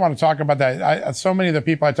 Yeah, I really want to talk about that. So many of the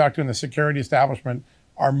people I talk to in the security establishment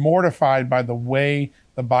are mortified by the way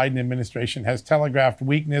the Biden administration has telegraphed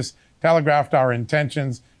weakness, telegraphed our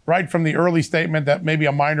intentions, right from the early statement that maybe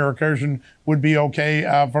a minor incursion would be okay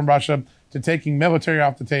from Russia, to taking military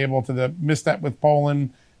off the table, to the misstep with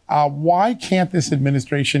Poland. Why can't this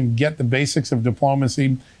administration get the basics of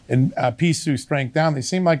diplomacy and peace through strength down? They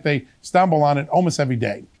seem like they stumble on it almost every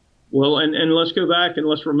day. Well, and let's go back and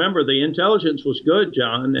let's remember the intelligence was good,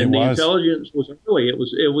 John, and the intelligence was early. It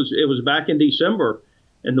was back in December.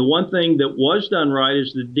 And the one thing that was done right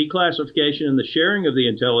is the declassification and the sharing of the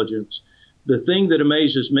intelligence. The thing that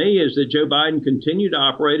amazes me is that Joe Biden continued to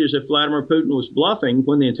operate as if Vladimir Putin was bluffing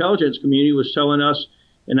when the intelligence community was telling us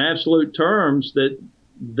in absolute terms that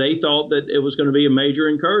they thought that it was going to be a major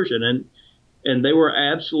incursion. And they were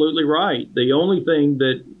absolutely right. The only thing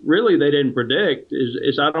that really they didn't predict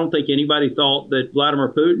is I don't think anybody thought that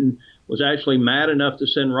Vladimir Putin was actually mad enough to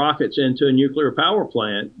send rockets into a nuclear power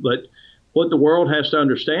plant. But what the world has to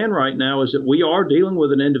understand right now is that we are dealing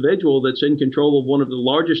with an individual that's in control of one of the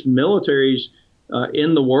largest militaries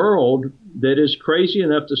in the world that is crazy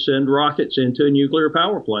enough to send rockets into a nuclear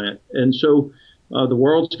power plant. And so the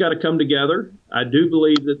world's got to come together. I do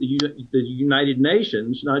believe that the United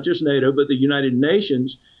Nations, not just NATO, but the United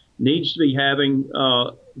Nations needs to be having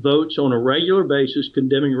votes on a regular basis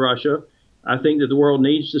condemning Russia. I think that the world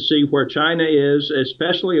needs to see where China is,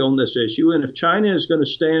 especially on this issue. And if China is going to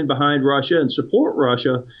stand behind Russia and support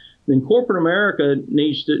Russia, then corporate America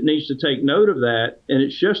needs to take note of that. And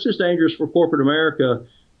it's just as dangerous for corporate America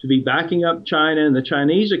to be backing up China and the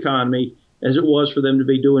Chinese economy as it was for them to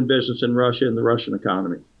be doing business in Russia and the Russian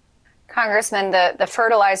economy. Congressman, the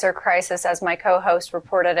fertilizer crisis, as my co-host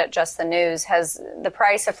reported at Just the News, has the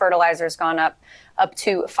price of fertilizer has gone up up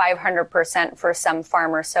to 500% for some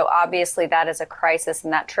farmers. So obviously that is a crisis,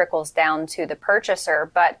 and that trickles down to the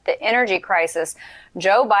purchaser. But the energy crisis,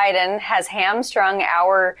 Joe Biden has hamstrung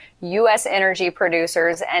our U.S. energy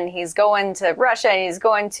producers, and he's going to Russia, and he's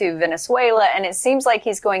going to Venezuela, and it seems like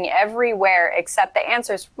he's going everywhere except the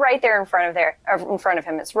answer's right there in front of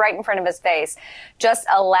him. It's right in front of his face. Just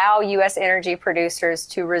allow U.S. energy producers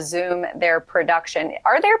to resume their production.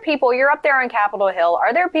 Are there people, you're up there on Capitol Hill,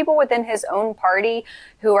 are there people within his own party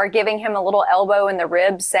who are giving him a little elbow in the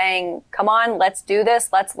ribs saying, come on, let's do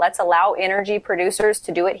this. Let's allow energy producers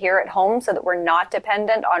to do it here at home so that we're not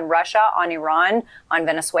dependent on Russia, on Iran, on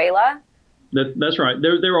Venezuela? That's right.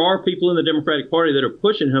 There are people in the Democratic Party that are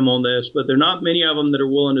pushing him on this, but there are not many of them that are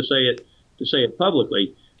willing to say it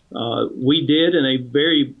publicly. We did, in a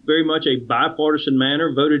very, very much a bipartisan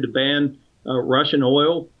manner, voted to ban Russian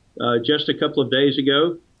oil just a couple of days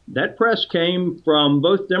ago. That press came from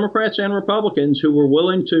both Democrats and Republicans who were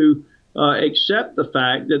willing to accept the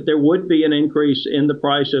fact that there would be an increase in the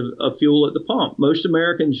price of fuel at the pump. Most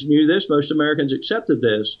Americans knew this. Most Americans accepted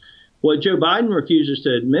this. What Joe Biden refuses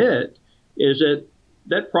to admit is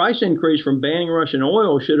that price increase from banning Russian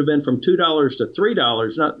oil should have been from $2 to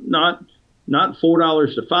 $3, not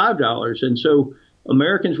 $4 to $5. And so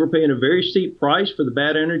Americans were paying a very steep price for the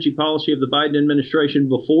bad energy policy of the Biden administration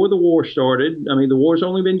before the war started. I mean, the war's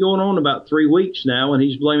only been going on about 3 weeks now, and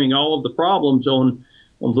he's blaming all of the problems on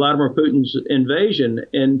Vladimir Putin's invasion.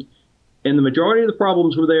 And the majority of the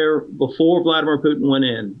problems were there before Vladimir Putin went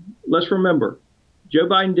in. Let's remember, Joe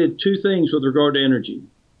Biden did two things with regard to energy.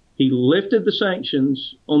 He lifted the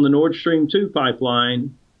sanctions on the Nord Stream 2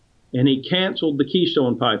 pipeline, and he canceled the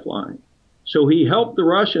Keystone pipeline. So he helped the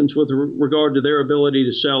Russians with regard to their ability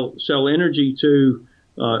to sell energy to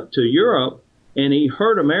Europe, and he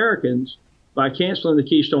hurt Americans by canceling the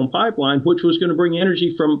Keystone pipeline, which was going to bring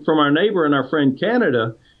energy from our neighbor and our friend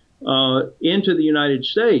Canada into the United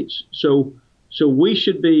States. So we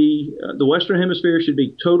should be, the Western Hemisphere should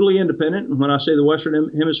be totally independent. And when I say the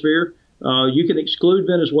Western Hemisphere, you can exclude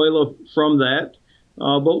Venezuela from that.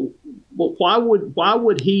 But why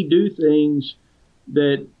would he do things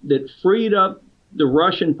that freed up the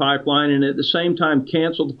Russian pipeline and at the same time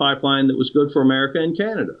canceled the pipeline that was good for America and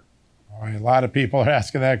Canada? All right, a lot of people are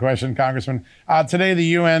asking that question, Congressman. Today, the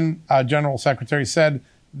UN General Secretary said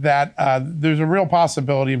that there's a real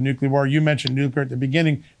possibility of nuclear war. You mentioned nuclear at the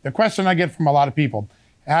beginning. The question I get from a lot of people,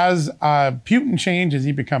 has Putin changed? Has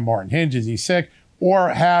he become more unhinged? Is he sick? Or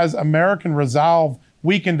has American resolve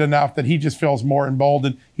weakened enough that he just feels more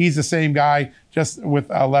emboldened? He's the same guy, just with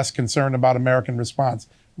less concern about American response.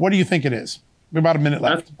 What do you think it is? We have about a minute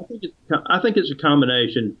left. I think it's a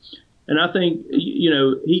combination. And I think,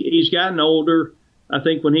 he's gotten older. I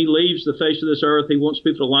think when he leaves the face of this earth, he wants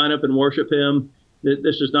people to line up and worship him.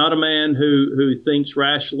 This is not a man who thinks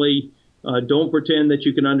rationally. Don't pretend that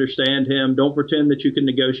you can understand him. Don't pretend that you can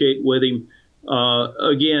negotiate with him.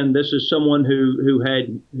 Again, this is someone who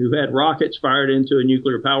had rockets fired into a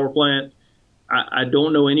nuclear power plant. I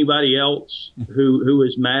don't know anybody else who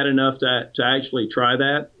is mad enough to actually try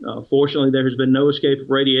that. Fortunately, there has been no escape of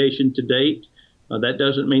radiation to date. That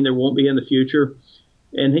doesn't mean there won't be in the future.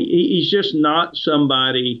 And he's just not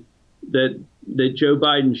somebody that Joe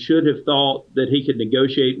Biden should have thought that he could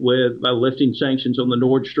negotiate with by lifting sanctions on the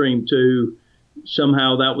Nord Stream 2.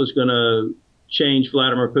 Somehow that was going to change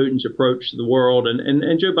Vladimir Putin's approach to the world.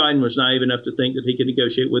 And Joe Biden was naive enough to think that he could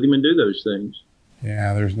negotiate with him and do those things.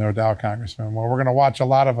 Yeah, there's no doubt, Congressman. Well, we're going to watch a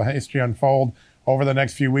lot of history unfold over the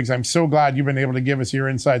next few weeks. I'm so glad you've been able to give us your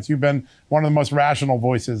insights. You've been one of the most rational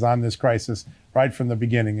voices on this crisis right from the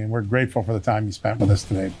beginning, and we're grateful for the time you spent with us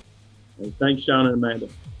today. Thanks, John and Amanda.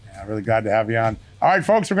 Yeah, really glad to have you on. All right,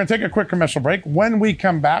 folks, we're going to take a quick commercial break. When we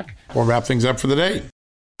come back, we'll wrap things up for the day.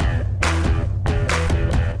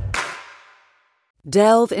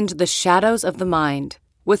 Delve into the shadows of the mind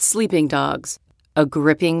with Sleeping Dogs, a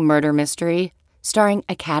gripping murder mystery starring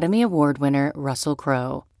Academy Award winner Russell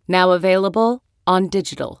Crowe. Now available on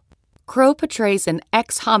digital. Crowe portrays an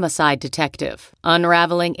ex-homicide detective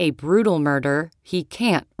unraveling a brutal murder he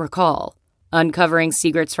can't recall. Uncovering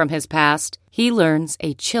secrets from his past, he learns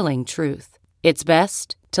a chilling truth. It's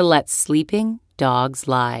best to let sleeping dogs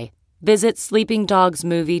lie. Visit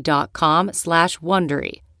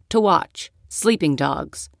sleepingdogsmovie.com/Wondery to watch Sleeping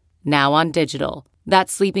Dogs, now on digital.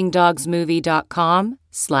 That's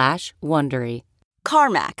sleepingdogsmovie.com/Wondery.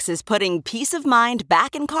 CarMax is putting peace of mind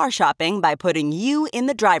back in car shopping by putting you in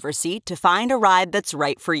the driver's seat to find a ride that's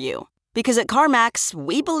right for you. Because at CarMax,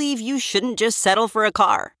 we believe you shouldn't just settle for a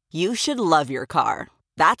car. You should love your car.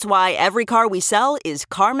 That's why every car we sell is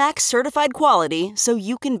CarMax certified quality, so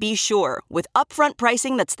you can be sure with upfront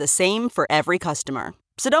pricing that's the same for every customer.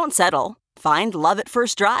 So don't settle. Find love at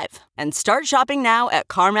first drive and start shopping now at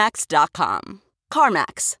CarMax.com.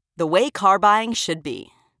 CarMax, the way car buying should be.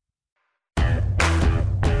 All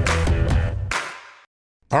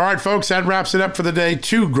right, folks, that wraps it up for the day.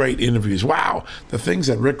 2 great interviews. Wow. The things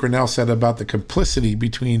that Rick Grenell said about the complicity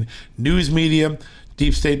between news media,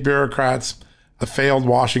 deep state bureaucrats, the failed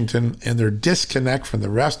Washington, and their disconnect from the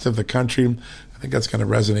rest of the country. I think that's going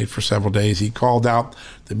to resonate for several days. He called out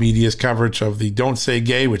the media's coverage of the Don't Say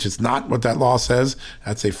Gay, which is not what that law says.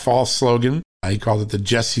 That's a false slogan. He called it the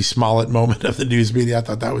Jussie Smollett moment of the news media. I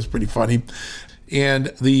thought that was pretty funny. And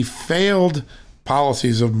the failed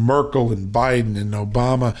policies of Merkel and Biden and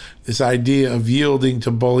Obama, this idea of yielding to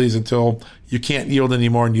bullies until you can't yield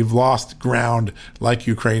anymore and you've lost ground like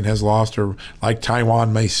Ukraine has lost, or like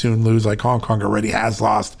Taiwan may soon lose, like Hong Kong already has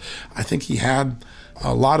lost. I think he had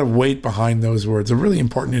a lot of weight behind those words. A really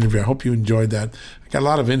important interview. I hope you enjoyed that. I got a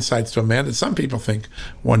lot of insights to a man that some people think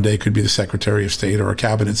one day could be the Secretary of State or a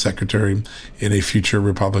cabinet secretary in a future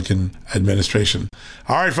Republican administration.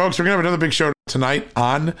 All right, folks, we're going to have another big show tonight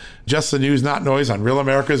on Just the News, Not Noise, on Real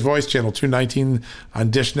America's Voice, channel 219, on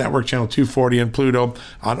Dish Network, channel 240, and Pluto,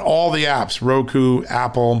 on all the apps, Roku,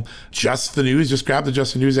 Apple, Just the News. Just grab the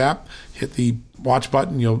Just the News app, hit the watch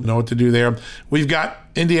button. You'll know what to do there. We've got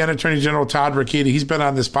Indiana Attorney General Todd Rokita. He's been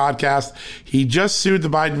on this podcast. He just sued the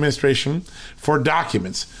Biden administration for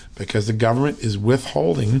documents because the government is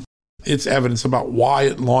withholding its evidence about why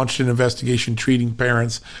it launched an investigation treating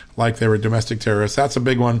parents like they were domestic terrorists. That's a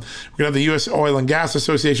big one. We're going to have the U.S. Oil and Gas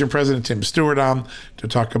Association President Tim Stewart on to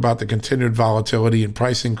talk about the continued volatility and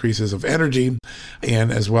price increases of energy,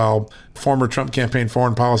 and as well, former Trump campaign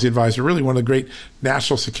foreign policy advisor, really one of the great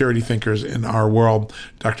national security thinkers in our world,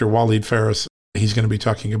 Dr. Waleed Phares. He's going to be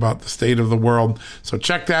talking about the state of the world. So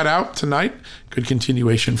check that out tonight. Good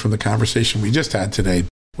continuation from the conversation we just had today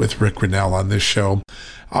with Rick Grenell on this show.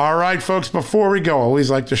 All right, folks, before we go, I always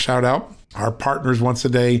like to shout out our partners once a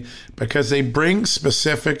day because they bring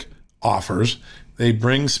specific offers. They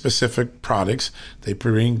bring specific products. They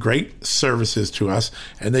bring great services to us,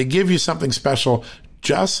 and they give you something special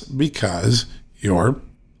just because you're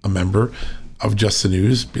a member of Just the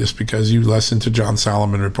News, just because you listen to John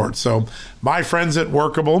Solomon Report. So my friends at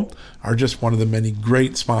Workable are just one of the many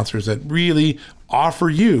great sponsors that really offer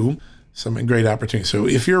you some great opportunities. So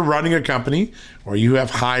if you're running a company or you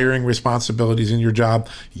have hiring responsibilities in your job,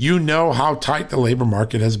 you know how tight the labor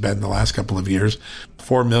market has been the last couple of years.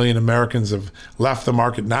 4 million Americans have left the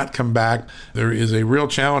market, not come back. There is a real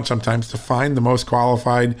challenge sometimes to find the most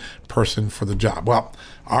qualified person for the job. Well,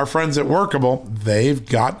 our friends at Workable, they've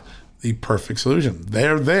got the perfect solution.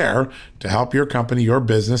 They're there to help your company, your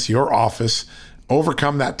business, your office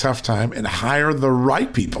overcome that tough time and hire the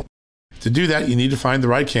right people. To do that, you need to find the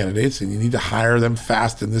right candidates and you need to hire them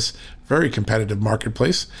fast in this very competitive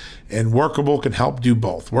marketplace. And Workable can help do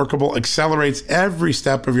both. Workable accelerates every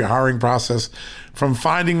step of your hiring process, from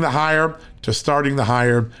finding the hire to starting the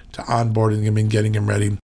hire to onboarding them and getting them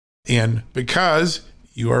ready. And because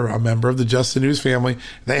you are a member of the Just the News family,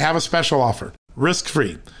 they have a special offer,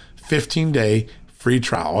 risk-free, 15-day free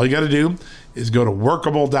trial. All you got to do is go to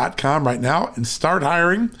workable.com right now and start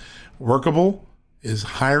hiring. Workable is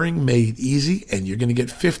hiring made easy, and you're going to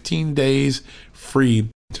get 15 days free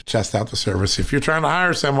to test out the service. If you're trying to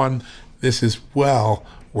hire someone, this is well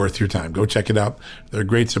worth your time. Go check it out. They're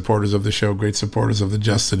great supporters of the show, great supporters of the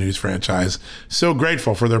Just the News franchise. So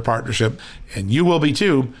grateful for their partnership, and you will be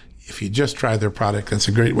too if you just try their product. That's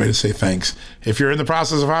a great way to say thanks. If you're in the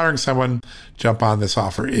process of hiring someone, jump on this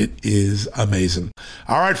offer. It is amazing.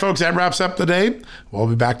 All right, folks, that wraps up the day. We'll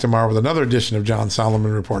be back tomorrow with another edition of John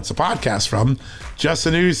Solomon Reports, a podcast from Just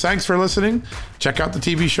the News. Thanks for listening. Check out the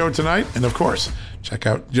TV show tonight. And of course, check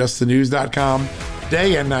out justthenews.com.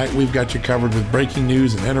 Day and night, we've got you covered with breaking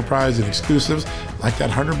news and enterprise and exclusives like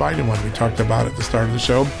that Hunter Biden one we talked about at the start of the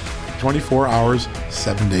show. 24 hours,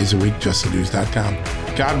 7 days a week, justthenews.com.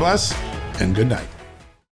 God bless and good night.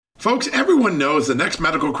 Folks, everyone knows the next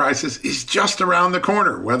medical crisis is just around the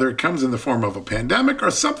corner, whether it comes in the form of a pandemic or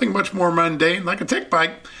something much more mundane like a tick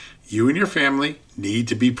bite. You and your family need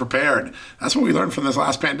to be prepared. That's what we learned from this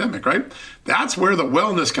last pandemic, right? That's where the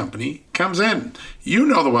Wellness Company comes in. You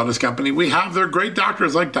know the Wellness Company. We have their great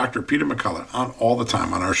doctors like Dr. Peter McCullough on all the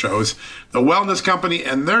time on our shows. The Wellness Company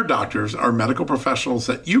and their doctors are medical professionals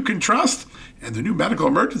that you can trust, and the new medical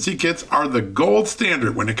emergency kits are the gold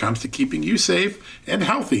standard when it comes to keeping you safe and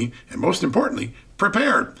healthy, and most importantly,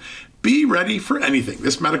 prepared. Be ready for anything.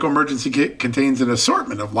 This medical emergency kit contains an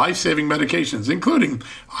assortment of life-saving medications, including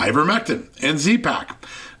ivermectin and Z-Pak.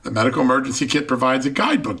 The medical emergency kit provides a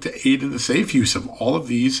guidebook to aid in the safe use of all of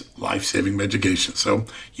these life-saving medications, so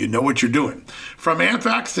you know what you're doing. From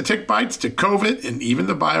anthrax to tick bites to COVID and even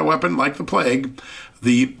the bioweapon like the plague,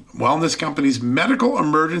 the Wellness Company's medical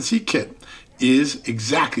emergency kit is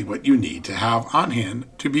exactly what you need to have on hand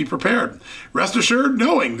to be prepared. Rest assured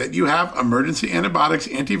knowing that you have emergency antibiotics,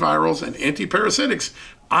 antivirals, and antiparasitics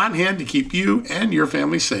on hand to keep you and your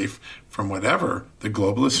family safe from whatever the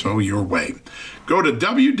globalists throw your way. Go to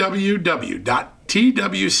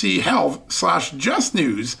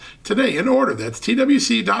www.twchealth/justnews today and order. That's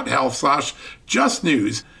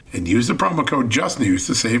twc.health/justnews and use the promo code JUSTNEWS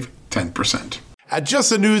to save 10%. At Just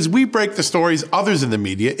the News, we break the stories others in the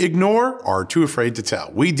media ignore or are too afraid to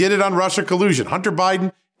tell. We did it on Russia collusion, Hunter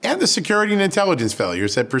Biden, and the security and intelligence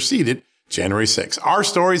failures that preceded January 6th. Our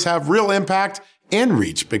stories have real impact and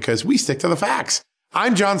reach because we stick to the facts.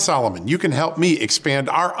 I'm John Solomon. You can help me expand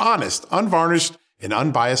our honest, unvarnished, and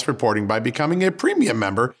unbiased reporting by becoming a premium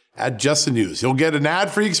member at Just the News. You'll get an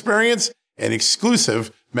ad-free experience and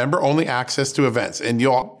exclusive member-only access to events, and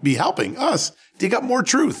you'll be helping us dig up more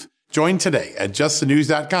truth. Join today at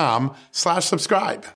justthenews.com/subscribe.